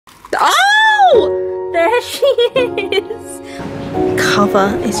Oh! There she is!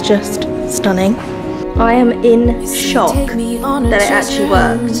 Cover is just stunning. I am in shock that it actually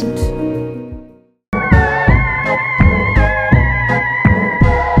worked.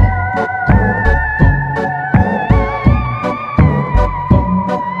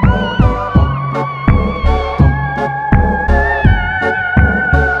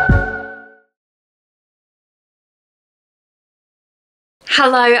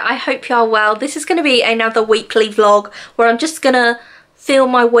 Hello, I hope you are well. This is going to be another weekly vlog where I'm just going to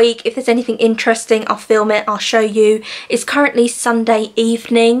film my week. If there's anything interesting, I'll film it, I'll show you. It's currently Sunday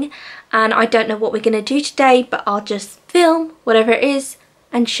evening and I don't know what we're going to do today, but I'll just film whatever it is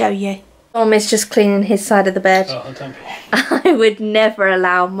and show you. Tom is just cleaning his side of the bed. Oh, don't be. I would never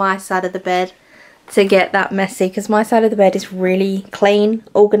allow my side of the bed to get that messy because my side of the bed is really clean,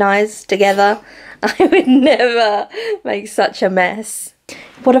 organised, together. I would never make such a mess.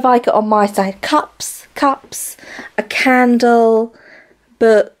 What have I got on my side? Cups, a candle,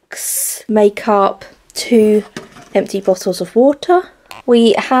 books, makeup, 2 empty bottles of water.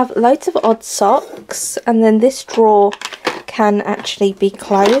 We have loads of odd socks and then this drawer can actually be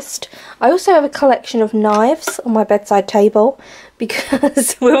closed. I also have a collection of knives on my bedside table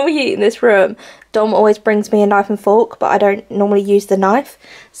because when we eat in this room, Dom always brings me a knife and fork, but I don't normally use the knife.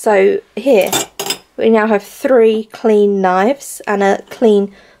 So here, we now have 3 clean knives and a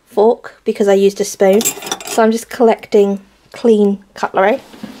clean fork because I used a spoon. So I'm just collecting clean cutlery.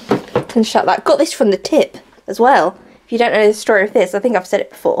 Can shut that. Got this from the tip as well. If you don't know the story of this, I think I've said it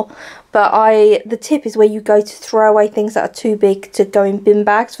before, but the tip is where you go to throw away things that are too big to go in bin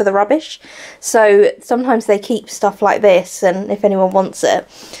bags for the rubbish. So sometimes they keep stuff like this, and if anyone wants it,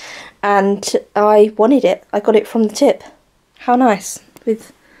 and I wanted it, I got it from the tip. How nice.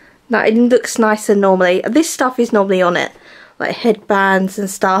 With that, it looks nicer normally. This stuff is normally on it, like headbands and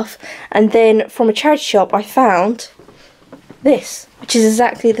stuff. And then from a charity shop, I found this, which is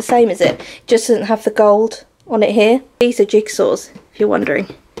exactly the same as it. It just doesn't have the gold on it here. These are jigsaws, if you're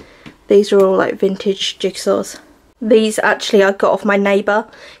wondering. These are all like vintage jigsaws. These actually I got off my neighbour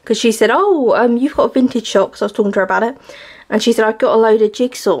because she said, oh, you've got a vintage shop, because I was talking to her about it. And she said, I've got a load of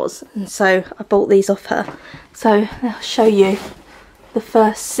jigsaws. And so I bought these off her. So I'll show you the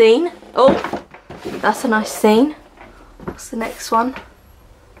first scene. Oh, that's a nice scene. What's the next one?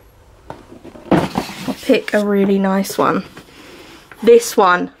 I'll pick a really nice one. This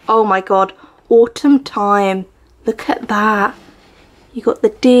one, oh my god, autumn time. Look at that. You got the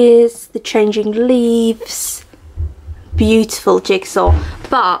deers, the changing leaves. Beautiful jigsaw.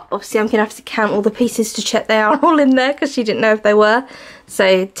 But obviously I'm gonna have to count all the pieces to check they are all in there because she didn't know if they were.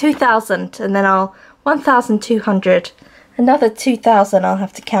 So 2,000 and then 1,200. Another 2,000 I'll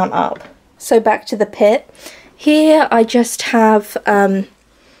have to count up. So back to the pit. Here I just have a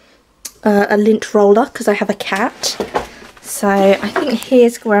lint roller because I have a cat. So I think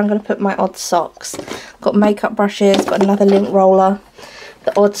here's where I'm going to put my odd socks. Got makeup brushes, got another lint roller.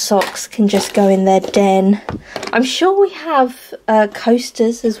 The odd socks can just go in their den. I'm sure we have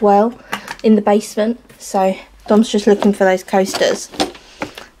coasters as well in the basement. So Dom's just looking for those coasters.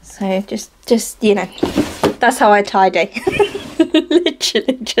 So just you know, that's how I tidy.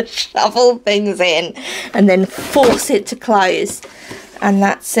 Literally just shovel things in and then force it to close. And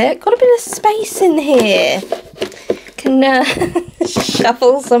that's it. Got a bit of space in here. Can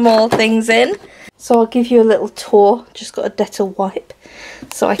shovel some more things in. So I'll give you a little tour. Just got a Dettol wipe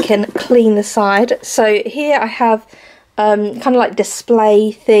so I can clean the side. So here I have kind of like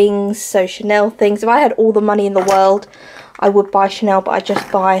display things, so Chanel things. If I had all the money in the world, I would buy Chanel, but I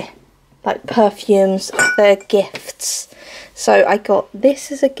just buy like perfumes. They're gifts. So I got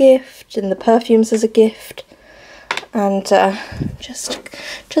this as a gift and the perfumes as a gift. And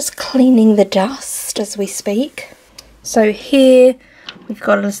just cleaning the dust as we speak. So here we've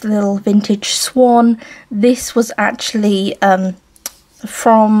got this little vintage swan. This was actually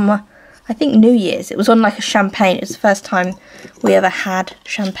from, I think, New Year's. It was on like a champagne. It was the first time we ever had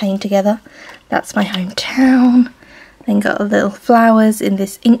champagne together. That's my hometown. Then got a little flowers in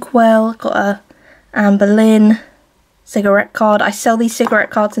this inkwell. Got a Anne Boleyn cigarette card. I sell these cigarette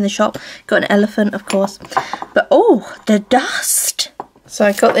cards in the shop. Got an elephant, of course. But oh, the dust. So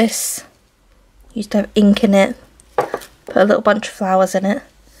I got this. Used to have ink in it. Put a little bunch of flowers in it.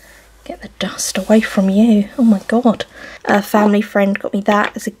 Get the dust away from you. Oh my god. A family friend got me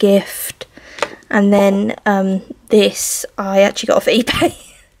that as a gift. And then this I actually got off eBay.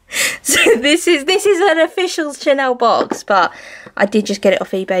 So this is an official Chanel box, but I did just get it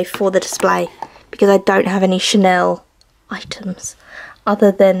off eBay for the display because I don't have any Chanel items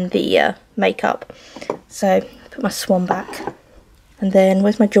other than the makeup. So put my swan back. And then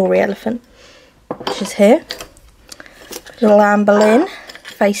where's my jewellery elephant? Which is here. Little Anne Boleyn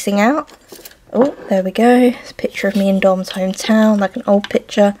facing out. Oh, there we go. It's a picture of me in Dom's hometown, like an old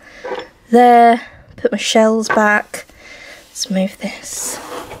picture. There. Put my shells back. Let's move this.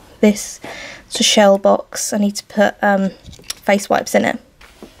 This is a shell box. I need to put face wipes in it.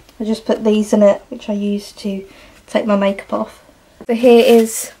 I just put these in it, which I use to take my makeup off. So here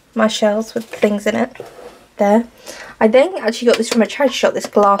is my shells with things in it. There. I then actually got this from a charity shop, this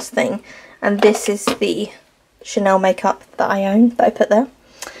glass thing. And this is the Chanel makeup that I own, that I put there.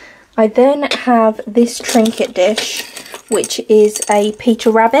 I then have this trinket dish, which is a Peter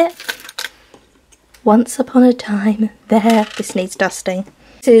Rabbit. Once upon a time, there, this needs dusting.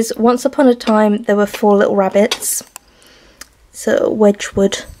 This is Once Upon a Time, there were 4 little rabbits. It's a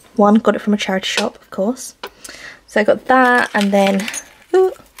Wedgwood one, got it from a charity shop, of course. So I got that, and then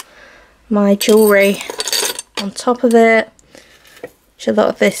my jewellery on top of it. Which a lot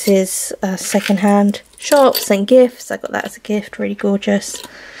of this is second-hand shops and gifts. I got that as a gift, really gorgeous.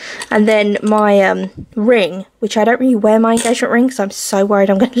 And then my ring, which I don't really wear my engagement ring, so I'm so worried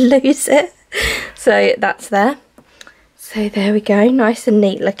I'm going to lose it. So that's there. So there we go, nice and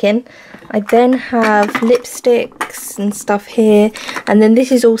neat looking. I then have lipsticks and stuff here. And then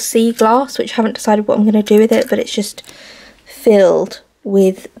this is all sea glass, which I haven't decided what I'm going to do with it, but it's just filled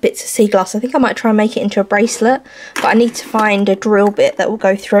with bits of sea glass. I think I might try and make it into a bracelet, but I need to find a drill bit that will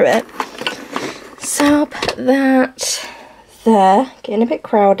go through it. So I'll put that there, getting a bit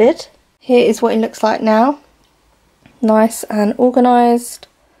crowded. Here is what it looks like now. Nice and organised.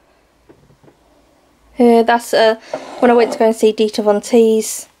 Here, that's when I went to go and see Dita Von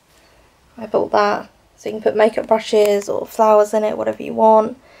Teese. I bought that, so you can put makeup brushes or flowers in it, whatever you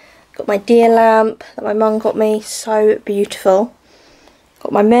want. Got my deer lamp that my mum got me, so beautiful.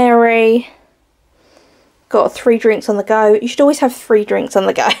 Got my Mary. Got 3 drinks on the go. You should always have 3 drinks on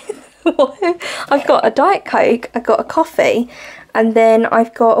the go. I've got a Diet Coke, I've got a coffee, and then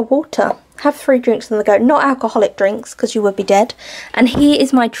I've got a water. Have 3 drinks on the go. Not alcoholic drinks, because you would be dead. And here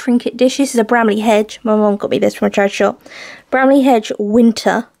is my trinket dish. This is a Bramley Hedge. My mum got me this from a charity shop. Bramley Hedge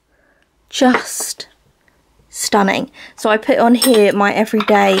Winter. Just stunning. So I put on here my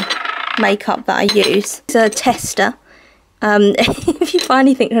everyday makeup that I use. It's a tester. If you buy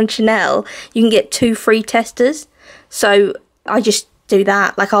anything from Chanel, you can get 2 free testers. So I just do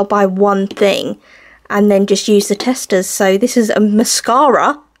that. Like, I'll buy one thing and then just use the testers. So this is a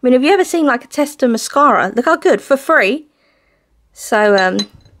mascara. I mean, have you ever seen like a tester mascara? Look how good, for free. So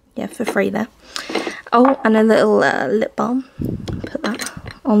yeah, for free there. Oh, and a little lip balm. Put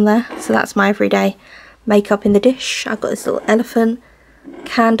that on there. So that's my everyday makeup in the dish. I've got this little elephant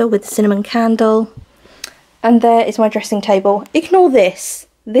candle with cinnamon candle. And there is my dressing table. Ignore this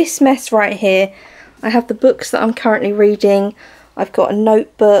mess right here. I have the books that I'm currently reading. I've got a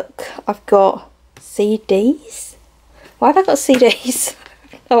notebook. I've got CDs. Why have I got CDs?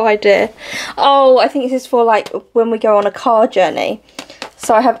 No idea. Oh, I think this is for like when we go on a car journey.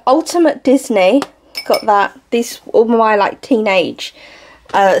 So I have Ultimate Disney. Got that. These all my like teenage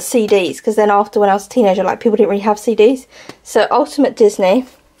CDs. Because then after when I was a teenager, like people didn't really have CDs. So Ultimate Disney.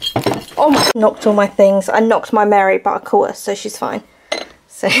 Oh my, knocked all my things. I knocked my Mary, but I caught her, so she's fine.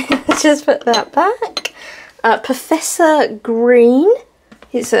 So let's just put that back. Professor Green.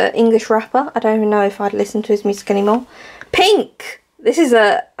 He's an English rapper. I don't even know if I'd listen to his music anymore. Pink. This is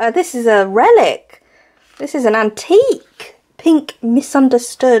a relic. This is an antique. Pink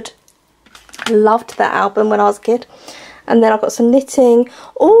Misunderstood. Loved that album when I was a kid. And then I've got some knitting.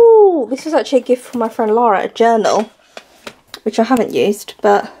 Oh, this was actually a gift from my friend Laura, a journal, which I haven't used,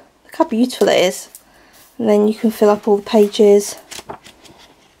 but look how beautiful it is. And then you can fill up all the pages.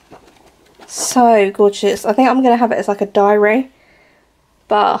 So gorgeous. I think I'm going to have it as like a diary,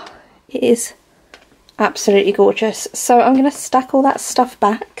 but it is absolutely gorgeous. So I'm going to stack all that stuff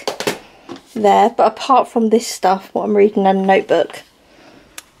back there, but apart from this stuff, what I'm reading in a notebook,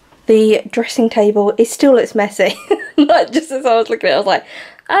 the dressing table, it still looks messy. Like, just as I was looking at it, I was like,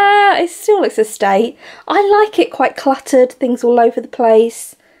 it still looks a state. I like it quite cluttered, things all over the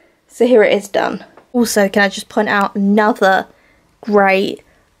place. So here it is done. Also, can I just point out another great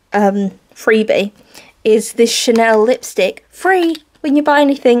freebie is this Chanel lipstick. Free when you buy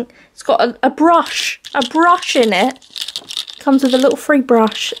anything. It's got a brush in it. Comes with a little free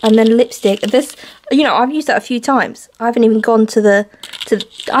brush and then lipstick. This, you know, I've used that a few times. I haven't even gone to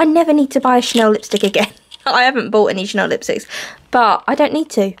I never need to buy a Chanel lipstick again. I haven't bought any Chanel lipsticks, but I don't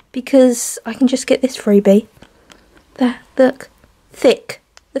need to because I can just get this freebie. There, look, thick.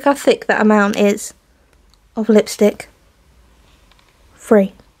 Look how thick that amount is of lipstick.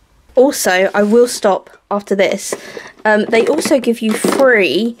 Free. Also, I will stop after this. They also give you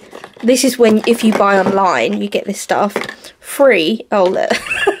free, this is when, if you buy online, you get this stuff free. Oh, look.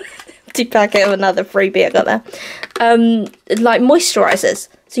 2-packet of another freebie I got there. Like moisturisers.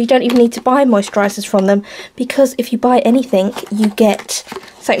 So you don't even need to buy moisturisers from them, because if you buy anything, you get...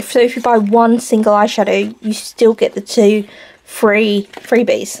 So if you buy one single eyeshadow, you still get the 2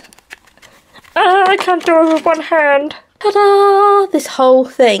 freebies. I can't do it with one hand. Ta-da! This whole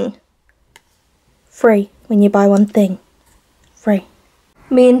thing. Free. When you buy one thing. Free.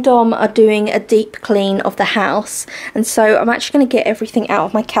 Me and Dom are doing a deep clean of the house, and so I'm actually going to get everything out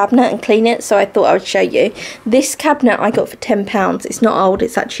of my cabinet and clean it, so I thought I would show you. This cabinet I got for £10. It's not old,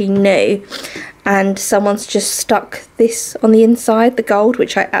 it's actually new, and someone's just stuck this on the inside, the gold,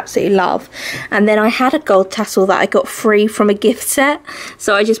 which I absolutely love. And then I had a gold tassel that I got free from a gift set,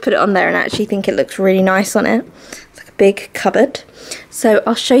 so I just put it on there and I actually think it looks really nice on it. It's like a big cupboard. So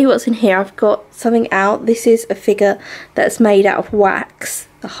I'll show you what's in here. I've got something out. This is a figure that's made out of wax,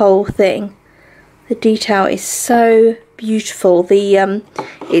 the whole thing. The detail is so beautiful.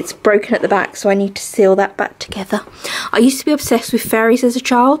 It's broken at the back, so I need to seal that back together. I used to be obsessed with fairies as a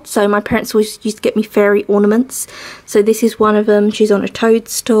child, so my parents always used to get me fairy ornaments. So this is one of them. She's on a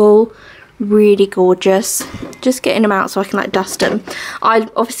toadstool. Really gorgeous. Just getting them out so I can like dust them. I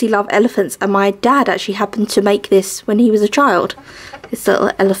obviously love elephants, and my dad actually happened to make this when he was a child. This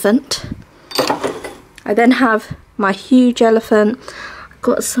little elephant. I then have my huge elephant. I've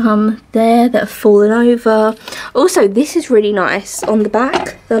got some there that have fallen over. Also, this is really nice on the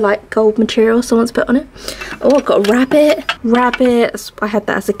back. They're like gold material someone's put on it. Oh, I've got a rabbit. Rabbit. I had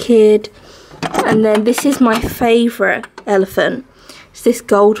that as a kid. And then this is my favourite elephant. It's this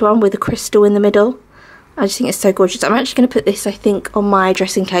gold one with a crystal in the middle. I just think it's so gorgeous. I'm actually going to put this, I think, on my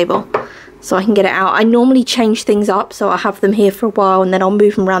dressing table so I can get it out. I normally change things up, so I'll have them here for a while and then I'll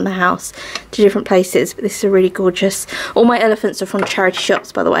move them around the house to different places. But this is really gorgeous. All my elephants are from charity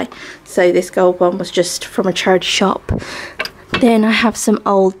shops, by the way. So this gold one was just from a charity shop. Then I have some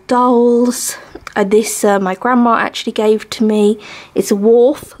old dolls. This my grandma actually gave to me. It's a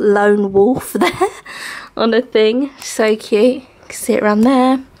wolf, lone wolf there on a thing. So cute. See it around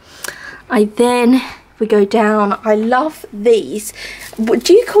there. We go down. I love these. What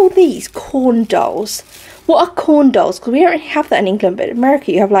do you call these? Corn dolls. What are corn dolls? Because we don't really have that in England, but in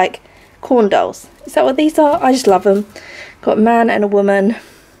America you have like corn dolls. Is that what these are? I just love them. Got a man and a woman.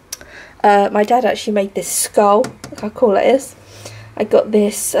 My dad actually made this skull. Look how cool it is. I got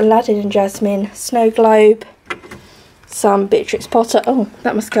this Aladdin and Jasmine snow globe. Some Beatrix Potter. Oh,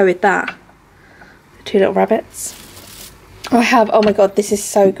 that must go with that. 2 little rabbits. I have, oh my god, this is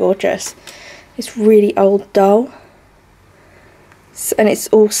so gorgeous. It's really old doll. And it's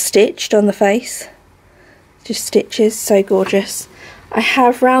all stitched on the face. Just stitches, so gorgeous. I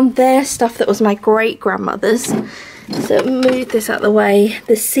have round there stuff that was my great-grandmother's. So move this out of the way.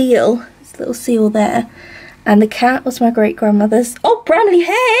 The seal, this little seal there. And the cat was my great-grandmother's. Oh, Bramley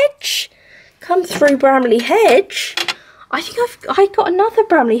Hedge! Come through Bramley Hedge. I think I got another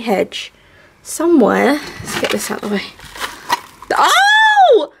Bramley Hedge somewhere. Let's get this out of the way.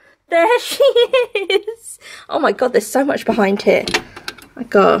 Oh! There she is! Oh my god, there's so much behind here. I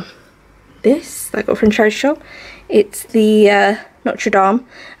got this that I got from charity shop. It's the Notre Dame,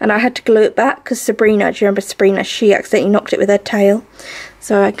 and I had to glue it back because Sabrina, do you remember Sabrina? She accidentally knocked it with her tail.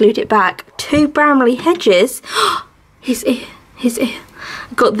 So I glued it back. 2 Bramley Hedges. His ear, his ear.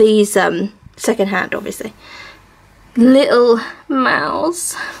 I got these second hand, obviously. Little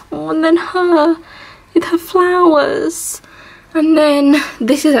mouse. Oh, and then her with her flowers. And then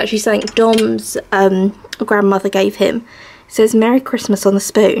this is actually something Dom's grandmother gave him. It says Merry Christmas on the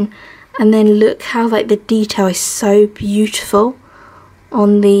spoon. And then look how like the detail is so beautiful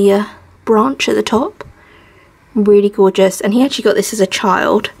on the branch at the top. Really gorgeous. And he actually got this as a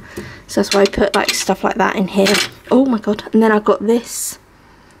child. So that's why I put like stuff like that in here. Oh my god. And then I got this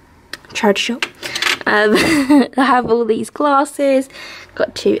charity shop. I have all these glasses.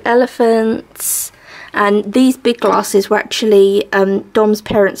 Got 2 elephants. And these big glasses were actually Dom's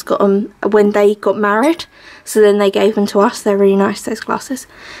parents got them when they got married, so then they gave them to us. They're really nice, those glasses.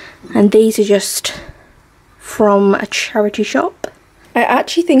 And these are just from a charity shop. I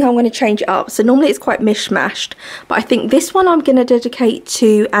actually think I'm going to change it up. So normally it's quite mishmashed, but I think this one I'm going to dedicate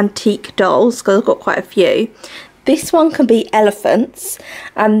to antique dolls because I've got quite a few. This one can be elephants,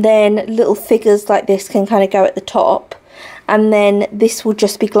 and then little figures like this can kind of go at the top. And then this will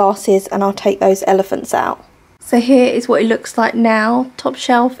just be glasses, and I'll take those elephants out. So here is what it looks like now. Top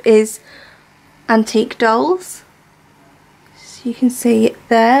shelf is antique dolls. So you can see it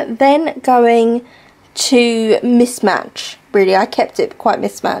there. Then going to mismatch. really. I kept it quite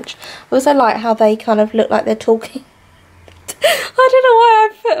mismatched. I also like how they kind of look like they're talking. I don't know why I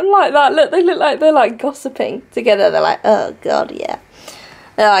put them like that. Look, they look like they're like gossiping together. They're like, oh god, yeah.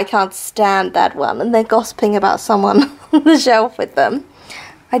 Oh, I can't stand that one. And they're gossiping about someone on the shelf with them.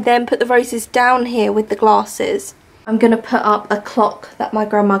 I then put the roses down here with the glasses. I'm going to put up a clock that my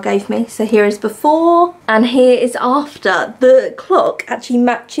grandma gave me. So here is before and here is after. The clock actually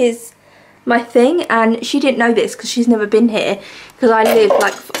matches my thing, and she didn't know this because she's never been here, because I live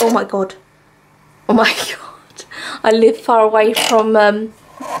like, oh my god, I live far away from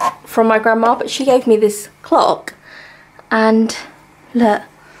my grandma, but she gave me this clock, and look,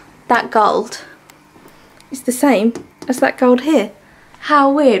 that gold is the same as that gold here. How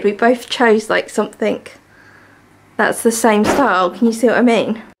weird, we both chose like something that's the same style. Can you see what I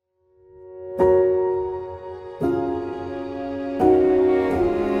mean?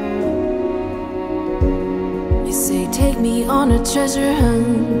 You say take me on a treasure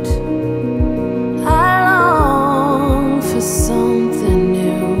hunt. I long for something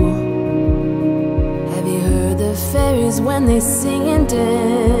new. Have you heard the fairies when they sing and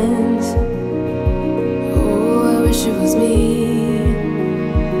dance? Oh, I wish it was me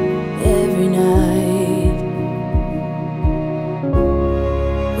every night.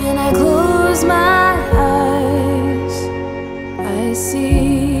 When I close my eyes, I see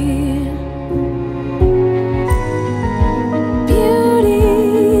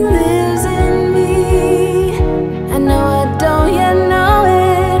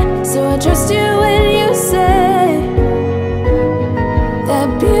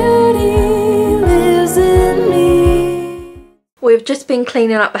We've just been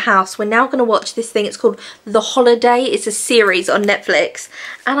cleaning up the house. We're now going to watch this thing. It's called The Holiday. It's a series on Netflix.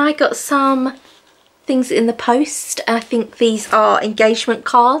 And I got some things in the post. I think these are engagement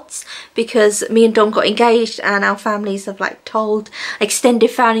cards because me and Dom got engaged and our families have like told extended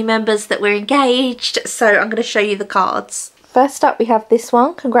family members that we're engaged. So I'm going to show you the cards. First up we have this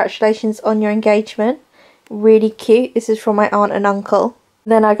one. Congratulations on your engagement. Really cute. This is from my aunt and uncle.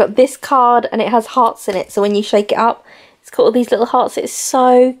 Then I got this card and it has hearts in it. So when you shake it up, it's got all these little hearts. It's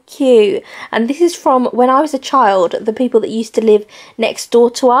so cute. And this is from when I was a child. The people that used to live next door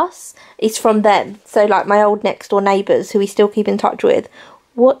to us is from them. So like my old next door neighbours who we still keep in touch with.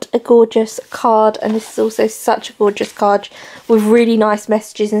 What a gorgeous card. And this is also such a gorgeous card with really nice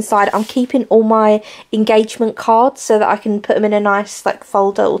messages inside. I'm keeping all my engagement cards so that I can put them in a nice like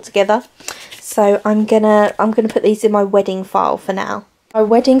folder all together. So I'm gonna put these in my wedding file for now. My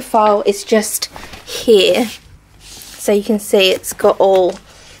wedding file is just here. So you can see it's got all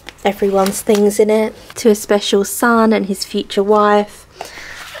everyone's things in it. To a special son and his future wife.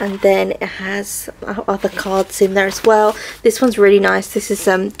 And then it has other cards in there as well. This one's really nice. This is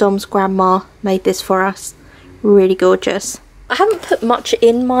Dom's grandma made this for us. Really gorgeous. I haven't put much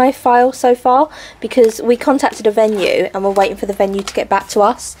in my file so far because we contacted a venue and we're waiting for the venue to get back to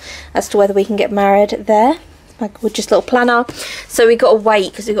us as to whether we can get married there. Like with just a little planner. So we got to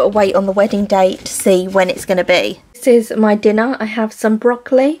wait because we got to wait on the wedding date to see when it's going to be. This is my dinner. I have some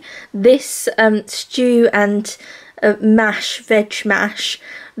broccoli. This stew and mash, veg mash.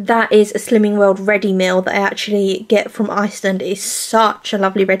 That is a Slimming World ready meal that I actually get from Iceland. It is such a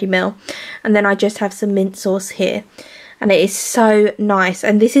lovely ready meal. And then I just have some mint sauce here. And it is so nice.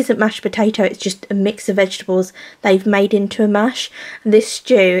 And this isn't mashed potato, it's just a mix of vegetables they've made into a mash. And this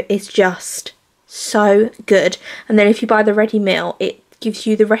stew is just so good. And then if you buy the ready meal, it gives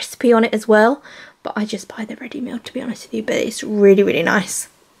you the recipe on it as well. But I just buy the ready meal, to be honest with you. But it's really, really nice.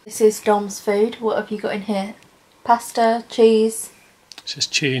 This is Dom's food. What have you got in here? Pasta, cheese. It's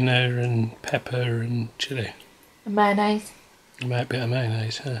just tuna and pepper and chilli. And mayonnaise. A bit of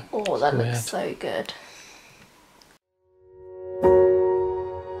mayonnaise, huh? Oh, that looks so good.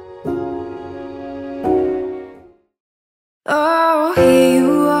 Oh, here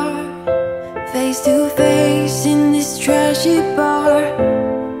you are, face to face in this trashy bar.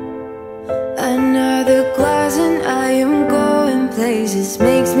 Another glass and I am going places.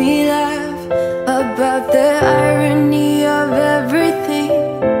 Makes me laugh about the irony of everything.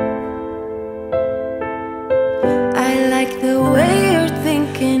 I like the way you're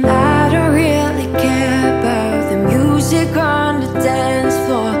thinking. I don't really care about the music on the dance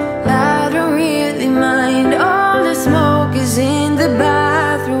floor. I don't really mind all the smoke is in the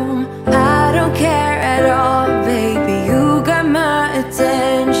bathroom. I don't care at all, baby, you got my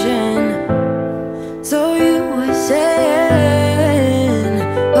attention. So you were saying,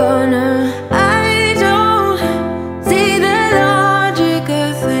 oh no, I don't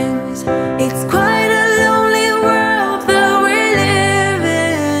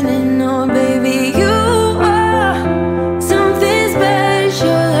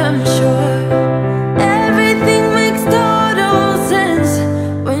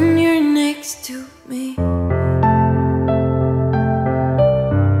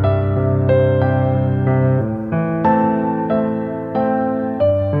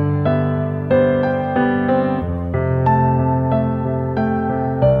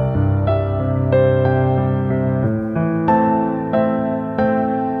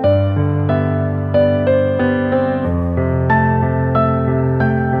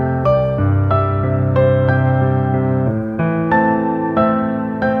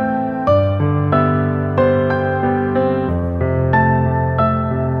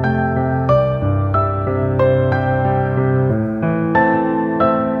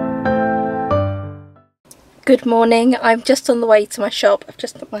Good morning. I'm just on the way to my shop. I've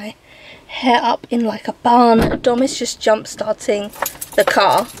just put my hair up in like a bun. Dom is just jump starting the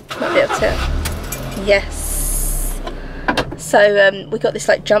car. Might be able to. Yes. So we got this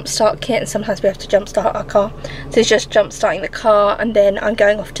like jump start kit, and sometimes we have to jump start our car. So he's just jump starting the car, and then I'm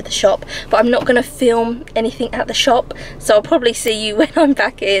going off to the shop. But I'm not going to film anything at the shop, so I'll probably see you when I'm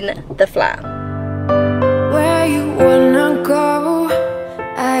back in the flat. Where you wanna go?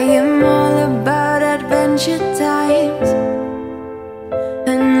 I am all about adventure times.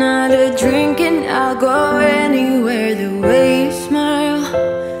 Another drink and I'll go anywhere. The way you smile,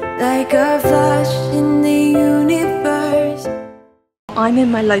 like a flash in the universe. I'm in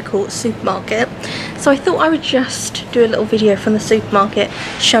my local supermarket, so I thought I would just do a little video from the supermarket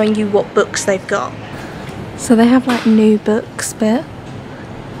showing you what books they've got. So they have like new books bit.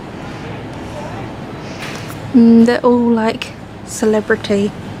 They're all like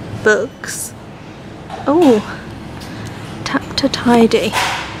celebrity books. Oh, Tap to Tidy.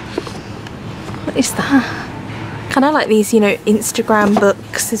 What is that? Kind of like these, you know, Instagram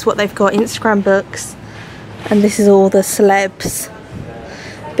books is what they've got. Instagram books. And this is all the celebs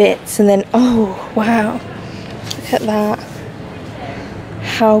bits. And then, oh wow, look at that.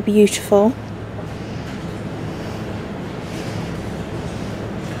 How beautiful.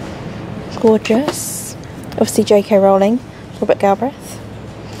 Gorgeous. Obviously J.K. Rowling, Robert Galbraith.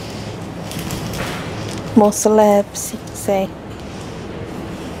 More celebs, you can see.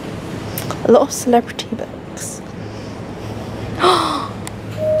 A lot of celebrity books. Oh,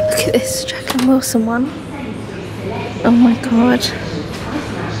 look at this Jacqueline Wilson one. Oh my god.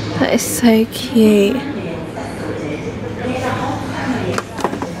 That is so cute.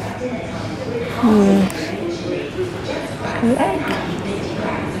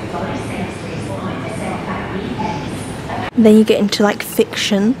 Then you get into like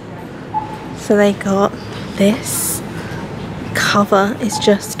fiction. So they got this. Cover is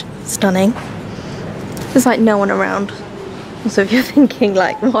just stunning. There's like no one around. So if you're thinking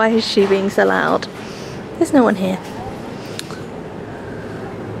like, why is she being so loud? There's no one here.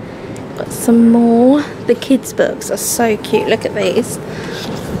 Got some more. The kids' books are so cute. Look at these.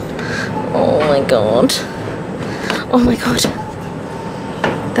 Oh my god. Oh my god.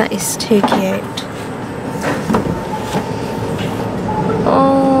 That is too cute.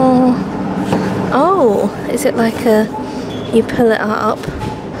 Oh. Oh, is it like a, you pull it up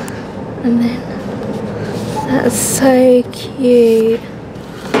and then, that's so cute.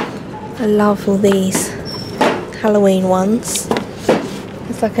 I love all these Halloween ones.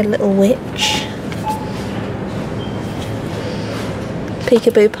 It's like a little witch.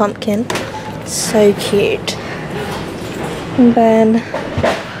 Peekaboo pumpkin. So cute. And then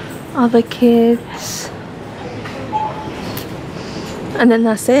other kids. And then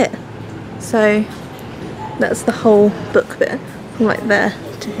that's it. So that's the whole book bit from like there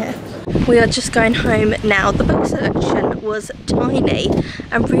to here. We are just going home now. The book section was tiny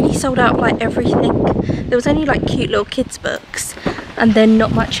and really sold out like everything. There was only like cute little kids books and then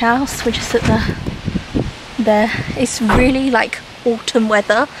not much else. We're just at there. It's really like autumn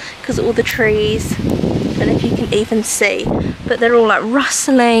weather because all the trees, I don't know if you can even see, but they're all like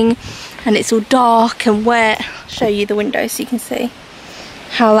rustling and it's all dark and wet. I'll show you the window so you can see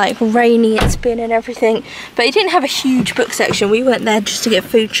how like rainy it's been and everything. But it didn't have a huge book section. We went there just to get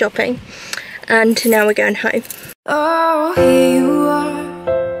food shopping and now we're going home. Oh, here you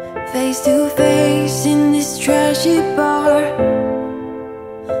are, face to face in this trashy bar.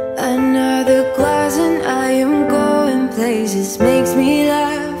 Another glass and I am going places. Makes me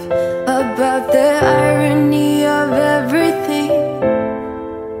laugh about the irony of everything.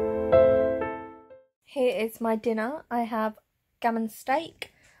 Here is my dinner. I have gammon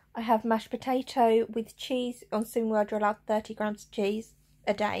steak. I have mashed potato with cheese. On Simwell, you're allowed 30 grams of cheese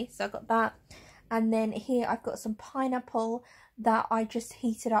a day, so I got that. And then here I've got some pineapple that I just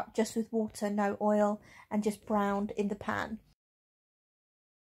heated up just with water, no oil, and just browned in the pan.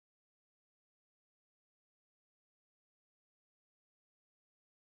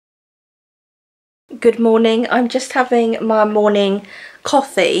 Good morning. I'm just having my morning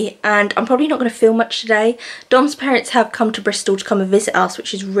coffee and I'm probably not going to film much today. Dom's parents have come to Bristol to come and visit us,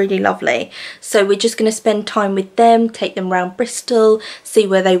 which is really lovely. So we're just going to spend time with them, take them around Bristol, see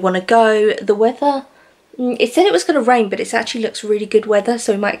where they want to go. The weather, it said it was going to rain, but it actually looks really good weather.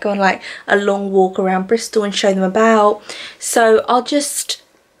 So we might go on like a long walk around Bristol and show them about. So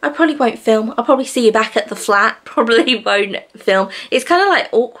I probably won't film. I'll probably see you back at the flat. Probably won't film. It's kind of like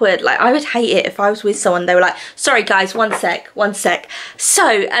awkward. Like I would hate it if I was with someone. They were like, sorry guys, one sec. So,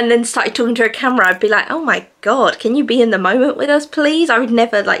 and then started talking to a camera. I'd be like, oh my god, can you be in the moment with us, please? I would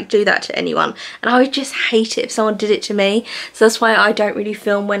never like do that to anyone, and I would just hate it if someone did it to me. So that's why I don't really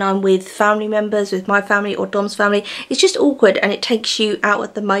film when I'm with family members, with my family or Dom's family. It's just awkward and it takes you out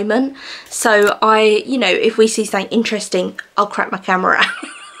at the moment. So I, you know, if we see something interesting, I'll crack my camera out.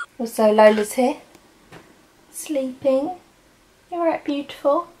 Also, Lola's here, sleeping. You're right,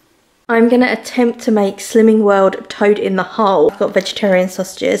 beautiful. I'm going to attempt to make Slimming World Toad in the Hole. I've got vegetarian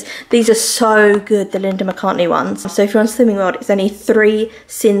sausages. These are so good, the Linda McCartney ones. So if you're on Slimming World, it's only 3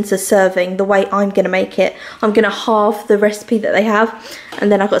 sins a serving. The way I'm going to make it, I'm going to halve the recipe that they have. And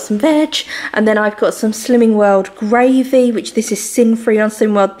then I've got some veg. And then I've got some Slimming World gravy, which this is sin-free on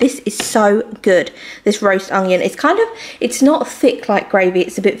Slimming World. This is so good, this roast onion. It's kind of, it's not thick like gravy.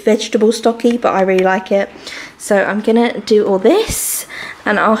 It's a bit vegetable stocky, but I really like it. So I'm going to do all this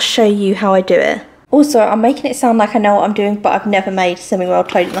and I'll show you how I do it. Also, I'm making it sound like I know what I'm doing, but I've never made Slimming World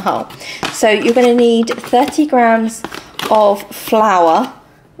Toad in the Hole. So you're going to need 30 grams of flour,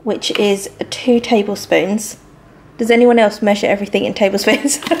 which is 2 tablespoons. Does anyone else measure everything in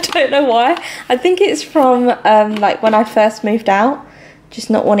tablespoons? I don't know why. I think it's from like when I first moved out, just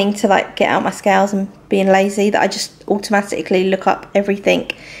not wanting to like get out my scales and being lazy, that I just automatically look up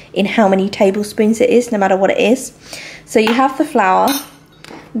everything in how many tablespoons it is, no matter what it is. So you have the flour.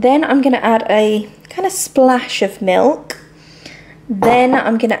 Then I'm going to add a kind of splash of milk. Then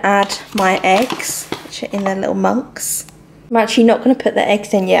I'm going to add my eggs, which are in their little monks. I'm actually not going to put the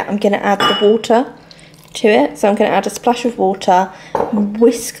eggs in yet. I'm going to add the water to it. So I'm going to add a splash of water,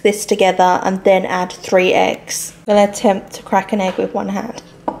 whisk this together, and then add 3 eggs. I'm going to attempt to crack an egg with one hand.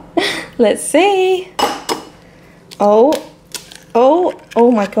 Let's see. Oh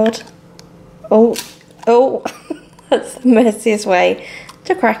my god. Oh, that's the messiest way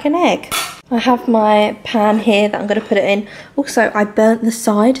to crack an egg. I have my pan here that I'm going to put it in. Also, I burnt the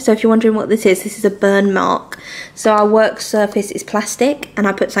side, so if you're wondering what this is a burn mark. So our work surface is plastic, and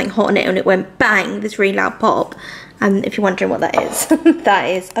I put something hot on it and it went bang, this really loud pop. And if you're wondering what that is, that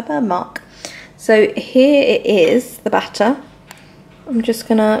is a burn mark. So here it is, the batter. I'm just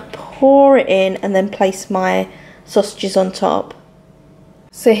going to pour it in and then place my sausages on top.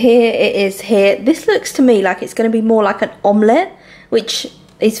 So here it is here. This looks to me like it's going to be more like an omelette, which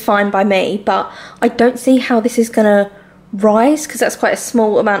is fine by me, but I don't see how this is going to rise because that's quite a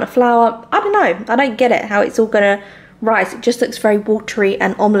small amount of flour. I don't know. I don't get it, how it's all going to rise. It just looks very watery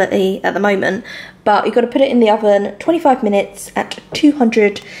and omelette-y at the moment. But you've got to put it in the oven 25 minutes at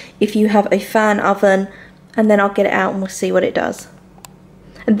 200 if you have a fan oven, and then I'll get it out and we'll see what it does.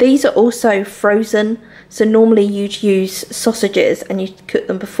 And these are also frozen, so normally you'd use sausages and you cook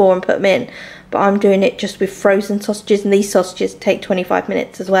them before and put them in, but I'm doing it just with frozen sausages, and these sausages take 25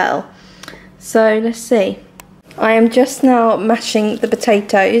 minutes as well. So let's see. I am just now mashing the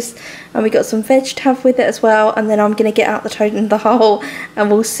potatoes, and we got some veg to have with it as well, and then I'm going to get out the toad in the hole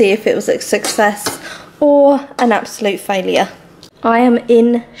and we'll see if it was a success or an absolute failure. I am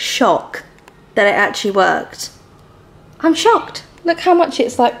in shock that it actually worked. I'm shocked. Look how much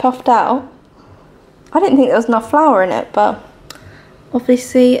it's like puffed out. I didn't think there was enough flour in it, but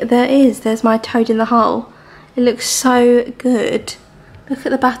obviously there is. There's my toad in the hole. It looks so good. Look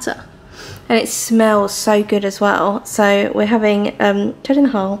at the batter. And it smells so good as well. So we're having toad in the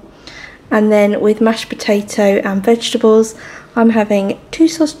hole. And then with mashed potato and vegetables, I'm having 2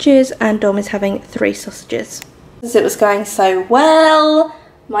 sausages and Dom is having 3 sausages. As it was going so well,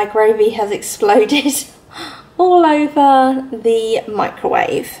 my gravy has exploded all over the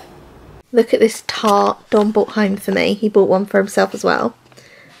microwave. Look at this tart Dom bought home for me. He bought one for himself as well.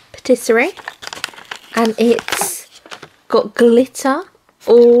 Patisserie. And it's got glitter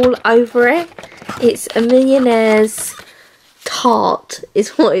all over it. It's a Millionaire's tart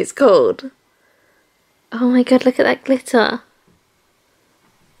is what it's called. Oh my god, look at that glitter.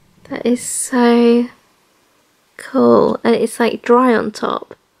 That is so cool. And it's like dry on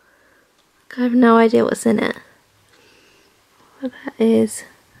top. I have no idea what's in it. But that is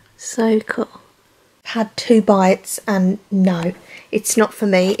so cool. I've had 2 bites and no, it's not for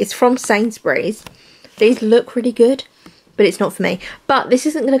me. It's from Sainsbury's. These look really good, but it's not for me. But this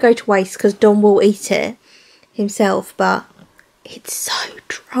isn't going to go to waste because Dom will eat it himself, but it's so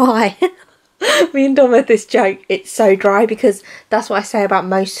dry. Me and Dom had this joke, it's so dry, because that's what I say about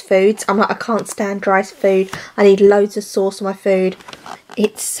most foods. I'm like, I can't stand dry food. I need loads of sauce on my food.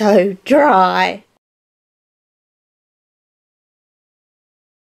 It's so dry.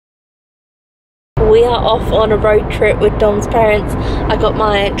 We are off on a road trip with Dom's parents. I got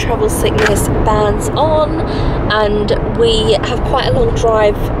my travel sickness bands on and we have quite a long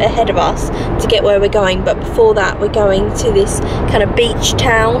drive ahead of us to get where we're going, but before that we're going to this kind of beach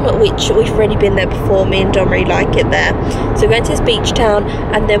town, which we've already been there before. Me and Dom really like it there. So we're going to this beach town,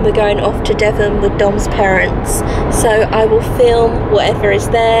 and then we're going off to Devon with Dom's parents. So I will film whatever is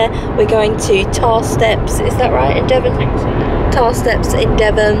there. We're going to Tar Steps, is that right, in Devon? I think so. Tar Steps in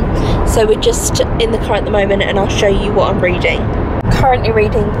Devon. So we're just in the car at the moment, and I'll show you what I'm reading. Currently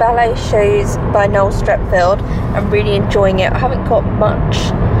reading Ballet Shoes by Noel Streatfeild. I'm really enjoying it. I haven't got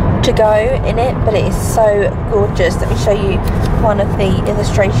much to go in it, but it is so gorgeous. Let me show you one of the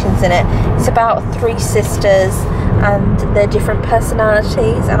illustrations in it. It's about 3 sisters and their different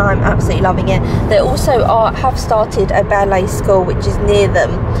personalities, and I'm absolutely loving it. They also have started a ballet school which is near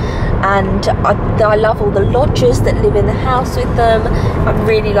them, and I love all the lodgers that live in the house with them. I'm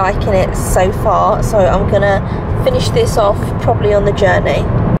really liking it so far, so I'm gonna finish this off probably on the journey.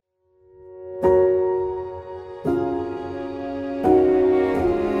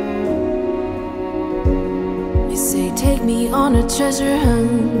 You say take me on a treasure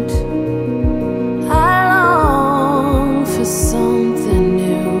hunt. I long for something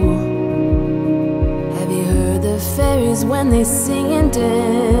new. Have you heard the fairies when they sing and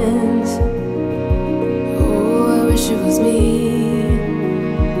dance? Oh, I wish it was me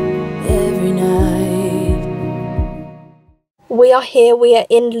every night. We are here, we are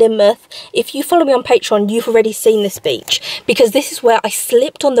in Lynmouth. If you follow me on Patreon, you've already seen this beach, because this is where I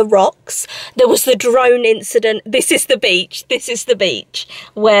slipped on the rocks. There was the drone incident. This is the beach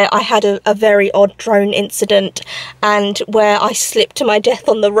where I had a very odd drone incident, and where I slipped to my death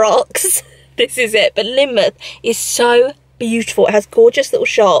on the rocks. This is it. But Lynmouth is so beautiful. It has gorgeous little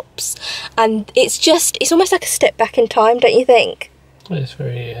shops, and it's almost like a step back in time, don't you think? It's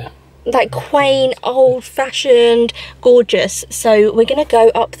very like quaint, old-fashioned, gorgeous. So we're gonna go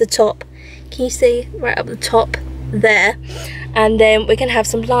up the top. Can you see right up the top there? And then we're gonna have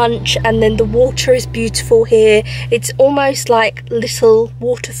some lunch, and then the water is beautiful here. It's almost like little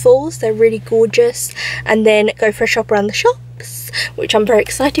waterfalls. They're really gorgeous. And then go for a shop around the shops, which I'm very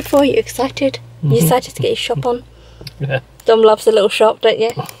excited for. You excited? You excited to get your shop on? Yeah. Dom loves a little shop, don't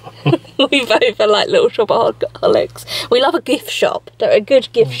you? We both are like little shopaholics. We love a gift shop, a good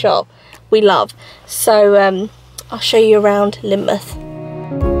gift shop. We love. So I'll show you around Lynmouth.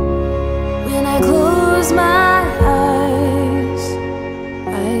 When I close my eyes,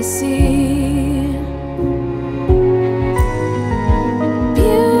 I see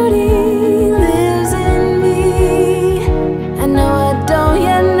beauty lives in me. I know I don't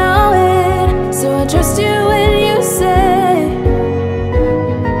yet know it, so I trust you when you say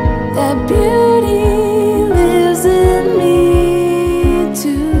that beauty lives in me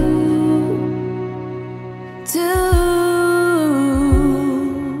too.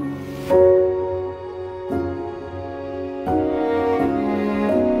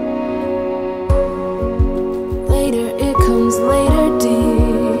 Later it comes later,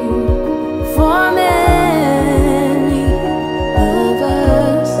 dear, for many of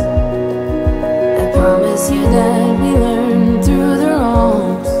us. I promise you that we learn through the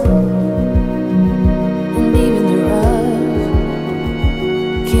wrongs, and even the rough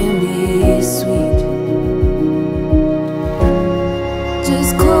can be sweet.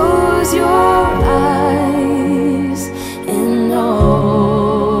 Just close your eyes and know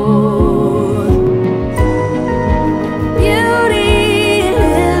beauty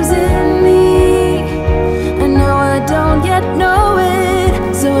lives in me. I know I don't yet know it,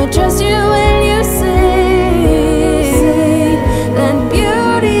 so I trust you when you say that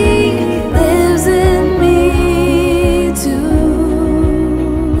beauty lives in me too.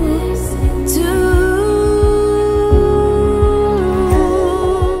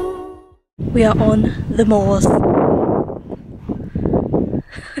 We are on the moors. I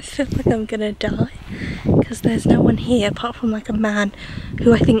feel like I'm gonna die because there's no one here apart from like a man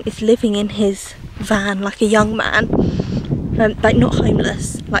who I think is living in his van, like a young man, like not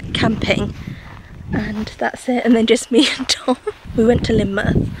homeless, like camping, and that's it. And then just me and Tom. We went to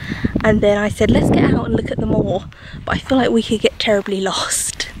Lynmouth, and then I said let's get out and look at the moor, but I feel like we could get terribly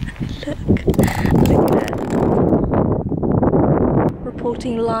lost. Look there.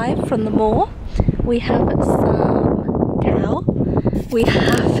 Reporting live from the moor. We have some cow. We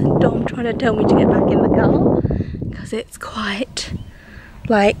have Dom trying to tell me to get back in the car because it's quite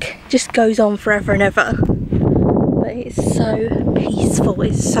like just goes on forever and ever. But it's so peaceful,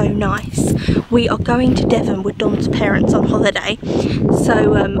 it's so nice. We are going to Devon with Dom's parents on holiday.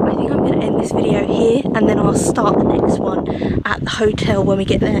 So I think I'm going to end this video here, and then I'll start the next one at the hotel when we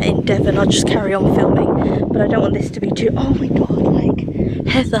get there in Devon. I'll just carry on filming, but I don't want this to be too, oh my god, like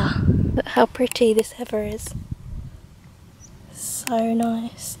heather. Look how pretty this heather is. so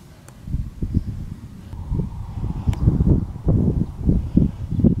nice.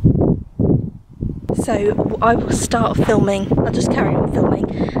 So I will start filming, I'll just carry on filming,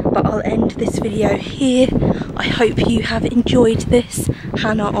 but I'll end this video here. I hope you have enjoyed this.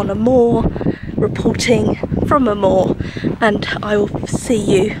 Hannah on a moor, reporting from a moor, and I will see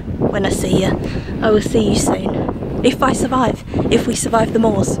you when I see you. I will see you soon. If I survive, if we survive the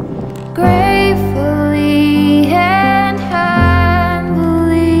moors. Gratefully and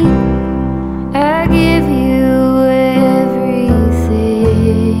humbly, I give you everything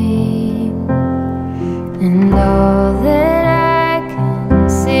and all that